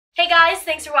Hey guys,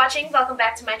 thanks for watching. Welcome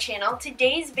back to my channel.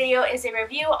 Today's video is a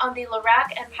review on the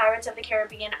Lorac and Pirates of the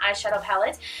Caribbean eyeshadow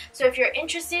palette. So if you're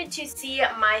interested to see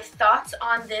my thoughts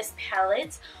on this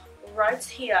palette right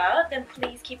here, then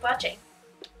please keep watching.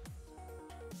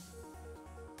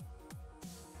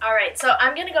 Alright, so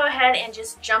I'm going to go ahead and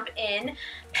just jump in.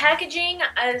 Packaging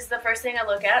is the first thing I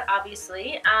look at,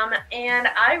 obviously, and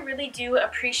I really do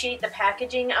appreciate the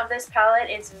packaging of this palette.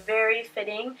 It's very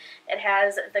fitting. It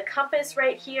has the compass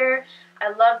right here.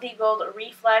 I love the gold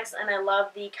reflex, and I love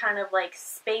the kind of like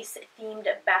space-themed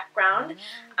background.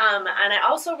 And I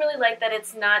also really like that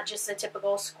it's not just a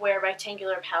typical square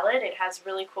rectangular palette. It has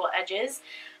really cool edges.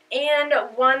 And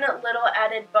one little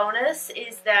added bonus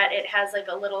is that it has like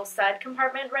a little side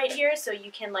compartment right here, so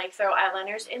you can like throw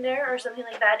eyeliners in there or something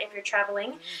like that if you're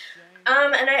traveling.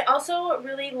 And I also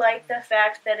really like the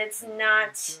fact that it's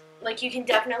not, like, you can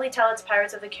definitely tell it's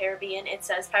Pirates of the Caribbean. It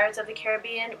says Pirates of the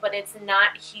Caribbean, but it's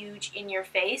not huge in your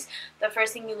face. The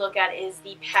first thing you look at is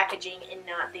the packaging and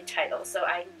not the title, so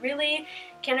I really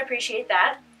can appreciate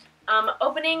that.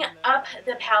 Opening up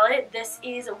the palette, this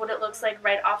is what it looks like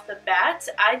right off the bat.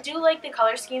 I do like the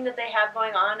color scheme that they have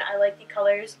going on. I like the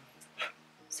colors.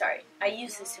 Sorry, I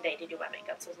used this today to do my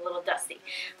makeup, so it's a little dusty.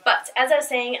 But as I was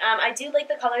saying, I do like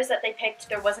the colors that they picked.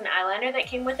 There was an eyeliner that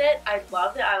came with it. I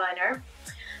love the eyeliner.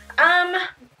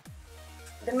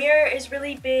 The mirror is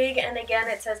really big, and again,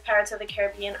 it says Pirates of the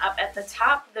Caribbean up at the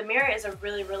top. The mirror is a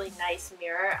really, really nice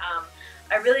mirror.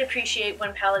 I really appreciate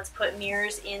when palettes put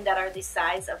mirrors in that are the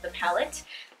size of the palette.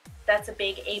 That's a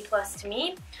big A+ to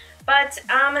me. But,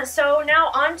 so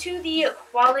now on to the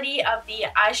quality of the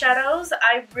eyeshadows.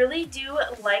 I really do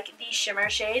like the shimmer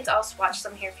shades. I'll swatch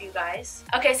some here for you guys.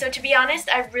 Okay, so to be honest,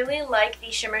 I really like the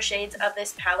shimmer shades of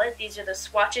this palette. These are the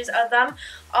swatches of them.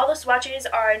 All the swatches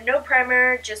are no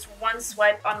primer, just one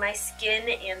swipe on my skin,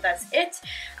 and that's it.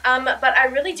 But I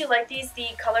really do like these. The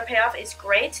color payoff is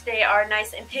great. They are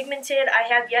nice and pigmented. I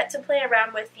have yet to play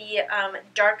around with the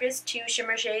darkest two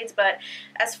shimmer shades, but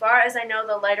as far as I know,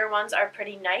 the lighter ones are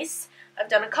pretty nice. I've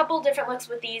done a couple different looks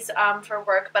with these for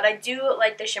work, but I do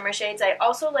like the shimmer shades. I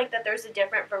also like that there's a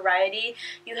different variety.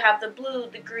 You have the blue,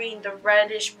 the green, the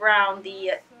reddish brown,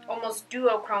 the almost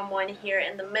duochrome one here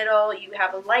in the middle. You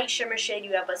have a light shimmer shade,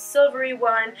 you have a silvery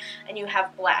one, and you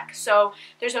have black. So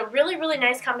there's a really, really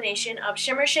nice combination of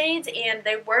shimmer shades, and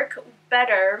they work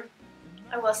better.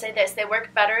 I will say this, they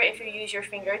work better if you use your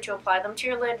finger to apply them to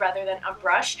your lid rather than a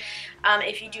brush.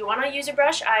 If you do want to use a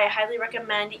brush, I highly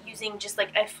recommend using just like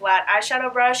a flat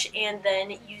eyeshadow brush and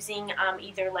then using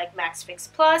either like Max Fix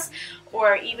Plus,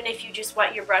 or even if you just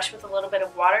wet your brush with a little bit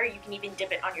of water, you can even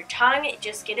dip it on your tongue.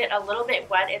 Just get it a little bit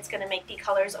wet. It's going to make the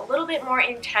colors a little bit more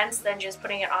intense than just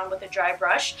putting it on with a dry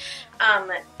brush.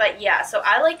 But yeah, so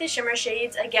I like the shimmer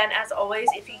shades. Again, as always,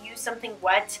 if you use something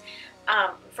wet,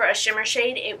 for a shimmer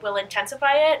shade, it will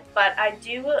intensify it, but I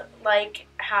do like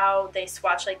how they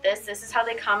swatch like this. This is how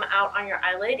they come out on your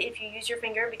eyelid if you use your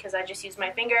finger, because I just use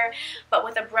my finger, but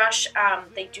with a brush,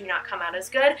 they do not come out as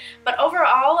good. But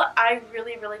overall, I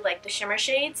really, really like the shimmer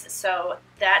shades, so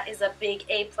that is a big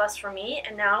A+ for me.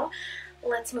 And now,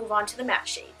 let's move on to the matte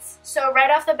shades. So right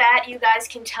off the bat, you guys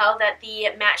can tell that the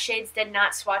matte shades did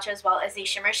not swatch as well as the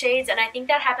shimmer shades, and I think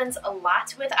that happens a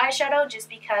lot with eyeshadow just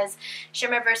because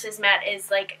shimmer versus matte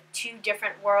is like two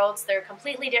different worlds. They're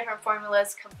completely different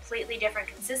formulas, completely different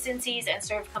consistencies, and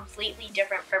serve completely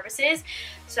different purposes.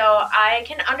 So I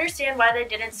can understand why they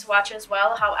didn't swatch as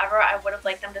well. However, I would have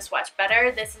liked them to swatch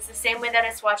better. This is the same way that I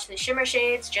swatched the shimmer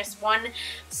shades, just one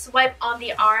swipe on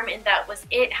the arm and that was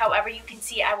it. However, you can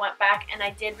see I went back and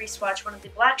I did re-swatch one of the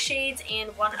black shades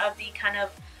and one of the kind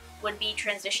of would-be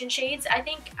transition shades, I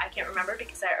think. I can't remember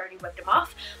because I already wiped them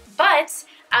off. But,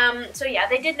 so yeah,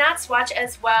 they did not swatch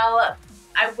as well.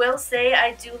 I will say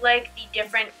I do like the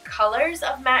different colors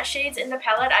of matte shades in the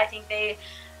palette. I think they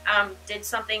did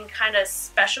something kind of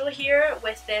special here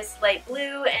with this light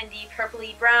blue and the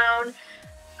purpley brown.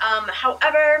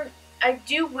 However, I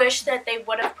do wish that they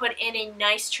would have put in a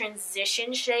nice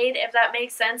transition shade, if that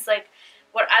makes sense. Like,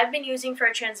 what I've been using for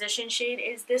a transition shade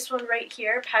is this one right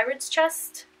here, Pirate's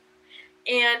Chest.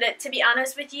 And to be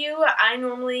honest with you, I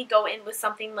normally go in with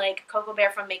something like Cocoa Bear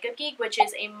from Makeup Geek, which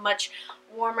is a much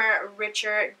warmer,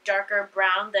 richer, darker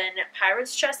brown than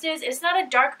Pirate's Chest is. It's not a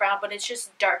dark brown, but it's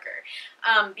just darker.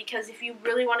 Because if you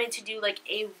really wanted to do like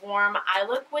a warm eye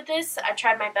look with this, I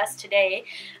tried my best today,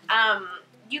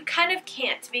 you kind of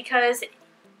can't, because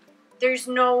there's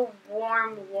no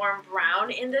warm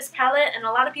brown in this palette, and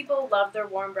a lot of people love their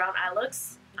warm brown eye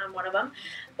looks. on one of them.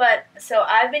 But so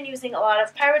I've been using a lot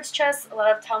of Pirate's Chest, a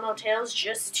lot of Tell No Tales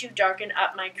just to darken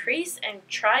up my crease and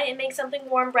try and make something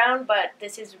warm brown, but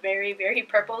this is very, very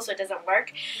purple, so it doesn't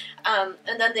work. And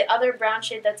then the other brown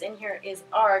shade that's in here is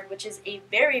Rd, which is a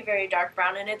very, very dark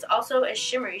brown, and it's also a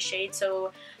shimmery shade,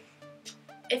 so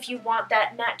if you want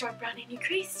that matte dark brown in your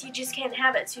crease, you just can't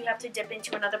have it. So you have to dip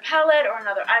into another palette or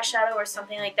another eyeshadow or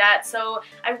something like that. So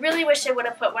I really wish I would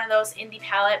have put one of those in the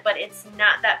palette, but it's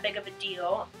not that big of a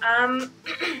deal. And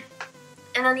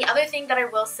then the other thing that I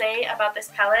will say about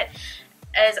this palette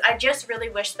is I just really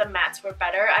wish the mattes were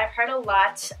better. I've heard a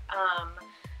lot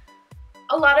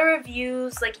of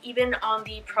reviews, like even on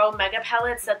the Pro Mega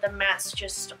palettes, that the mattes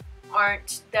just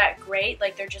aren't that great,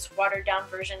 like they're just watered down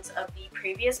versions of the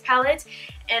previous palette,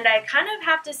 and I kind of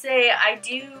have to say I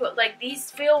do, like, these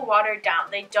feel watered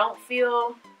down. They don't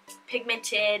feel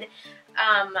pigmented.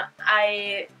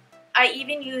 I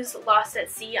even used Lost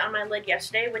at Sea on my lid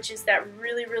yesterday, which is that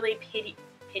really, really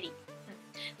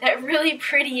that really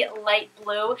pretty light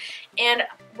blue, and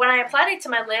when I applied it to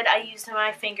my lid, I used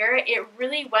my finger. It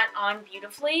really went on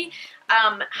beautifully.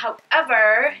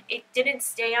 However, it didn't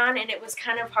stay on, and it was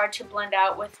kind of hard to blend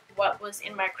out with what was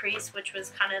in my crease, which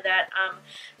was kind of that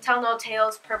Tell No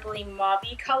Tales purpley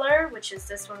mauve color, which is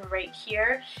this one right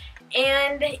here.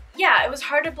 And yeah, it was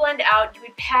hard to blend out. You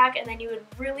would pack, and then you would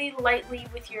really lightly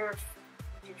with your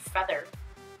feather.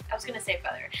 I was going to say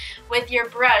feather. With your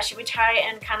brush, you would try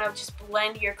and kind of just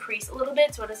blend your crease a little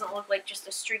bit so it doesn't look like just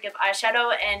a streak of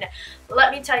eyeshadow, and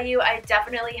let me tell you, I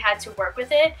definitely had to work with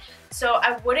it. So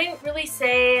I wouldn't really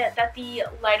say that the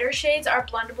lighter shades are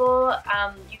blendable.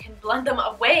 You can blend them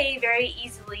away very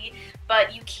easily,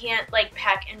 but you can't like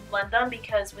pack and blend them,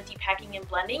 because with you packing and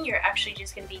blending, you're actually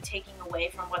just going to be taking away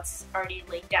from what's already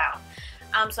laid down.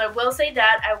 So I will say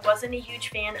that I wasn't a huge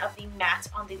fan of the matte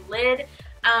on the lid.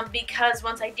 Because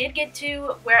once I did get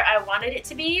to where I wanted it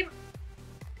to be,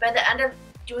 by the end of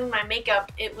doing my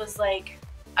makeup, it was like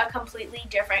a completely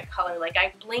different color. Like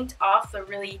I blinked off the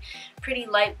really pretty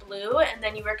light blue, and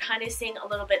then you were kind of seeing a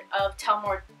little bit of Tell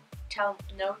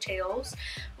No Tales,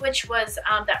 which was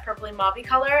that purpley mauve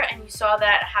color, and you saw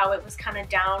that how it was kind of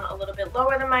down a little bit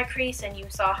lower than my crease, and you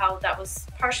saw how that was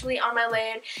partially on my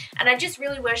lid. And I just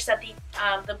really wish that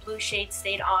the blue shade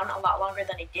stayed on a lot longer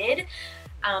than it did.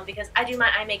 Because I do my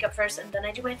eye makeup first and then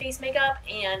I do my face makeup,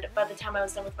 and by the time I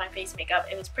was done with my face makeup,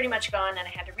 it was pretty much gone, and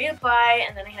I had to reapply,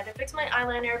 and then I had to fix my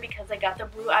eyeliner because I got the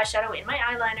blue eyeshadow in my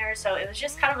eyeliner, so it was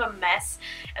just kind of a mess,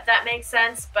 if that makes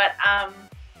sense. But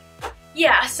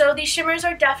yeah, so these shimmers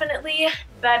are definitely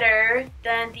better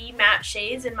than the matte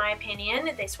shades in my opinion.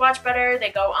 They swatch better,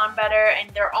 they go on better, and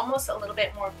they're almost a little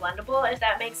bit more blendable, if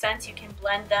that makes sense. You can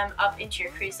blend them up into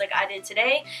your crease like I did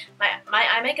today. My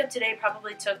eye makeup today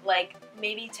probably took like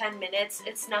maybe 10 minutes.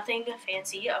 It's nothing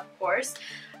fancy, of course.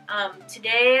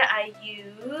 Today I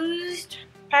used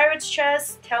Pirate's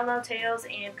Chest, Tell No Tales,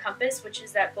 and Compass, which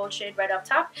is that gold shade right up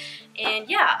top. And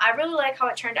yeah, I really like how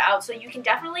it turned out. So you can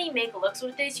definitely make looks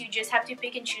with this. You just have to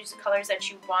pick and choose the colors that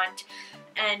you want,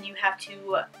 and you have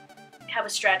to have a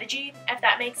strategy, if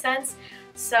that makes sense.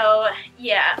 So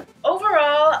yeah,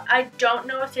 overall, I don't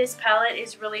know if this palette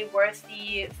is really worth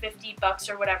the 50 bucks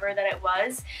or whatever that it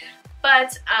was.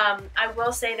 But I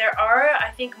will say there are,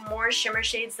 I think, more shimmer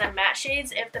shades than matte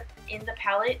shades in the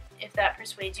palette, if that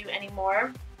persuades you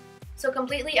anymore. So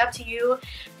completely up to you.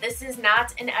 This is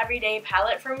not an everyday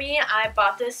palette for me. I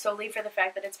bought this solely for the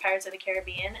fact that it's Pirates of the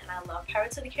Caribbean, and I love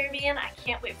Pirates of the Caribbean. I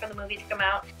can't wait for the movie to come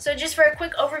out. So just for a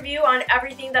quick overview on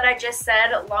everything that I just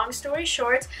said, long story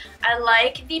short, I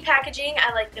like the packaging,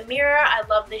 I like the mirror, I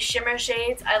love the shimmer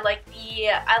shades, I like the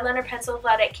eyeliner pencil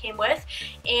that it came with,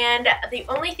 and the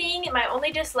only thing, my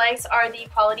only dislikes are the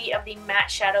quality of the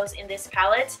matte shadows in this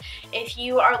palette. If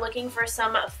you are looking for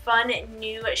some fun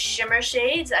new shimmer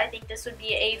shades, I think this would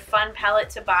be a fun palette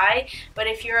to buy, but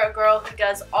if you're a girl who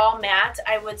does all matte,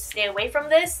 I would stay away from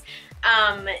this.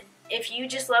 If you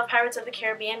just love Pirates of the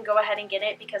Caribbean, go ahead and get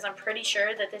it, because I'm pretty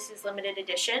sure that this is limited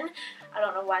edition. I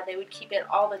don't know why they would keep it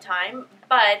all the time,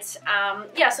 but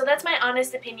yeah, so that's my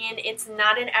honest opinion. It's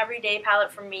not an everyday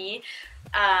palette for me.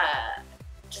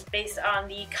 Just based on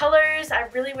the colors, I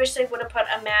really wish they would have put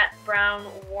a matte brown,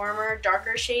 warmer,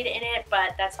 darker shade in it,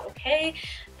 but that's okay.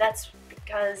 That's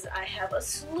because I have a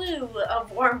slew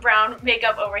of warm brown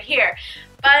makeup over here.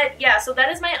 But yeah, so that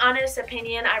is my honest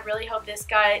opinion. I really hope this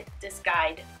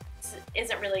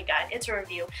isn't really a guide, it's a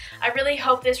review. I really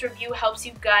hope this review helps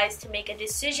you guys to make a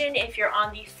decision if you're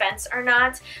on the fence or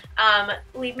not.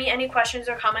 Leave me any questions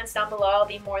or comments down below. I'll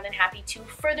be more than happy to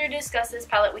further discuss this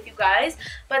palette with you guys.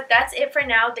 But that's it for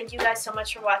now. Thank you guys so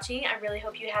much for watching. I really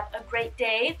hope you have a great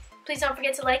day, Please don't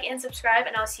forget to like and subscribe,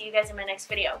 and I'll see you guys in my next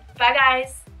video. Bye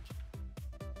guys!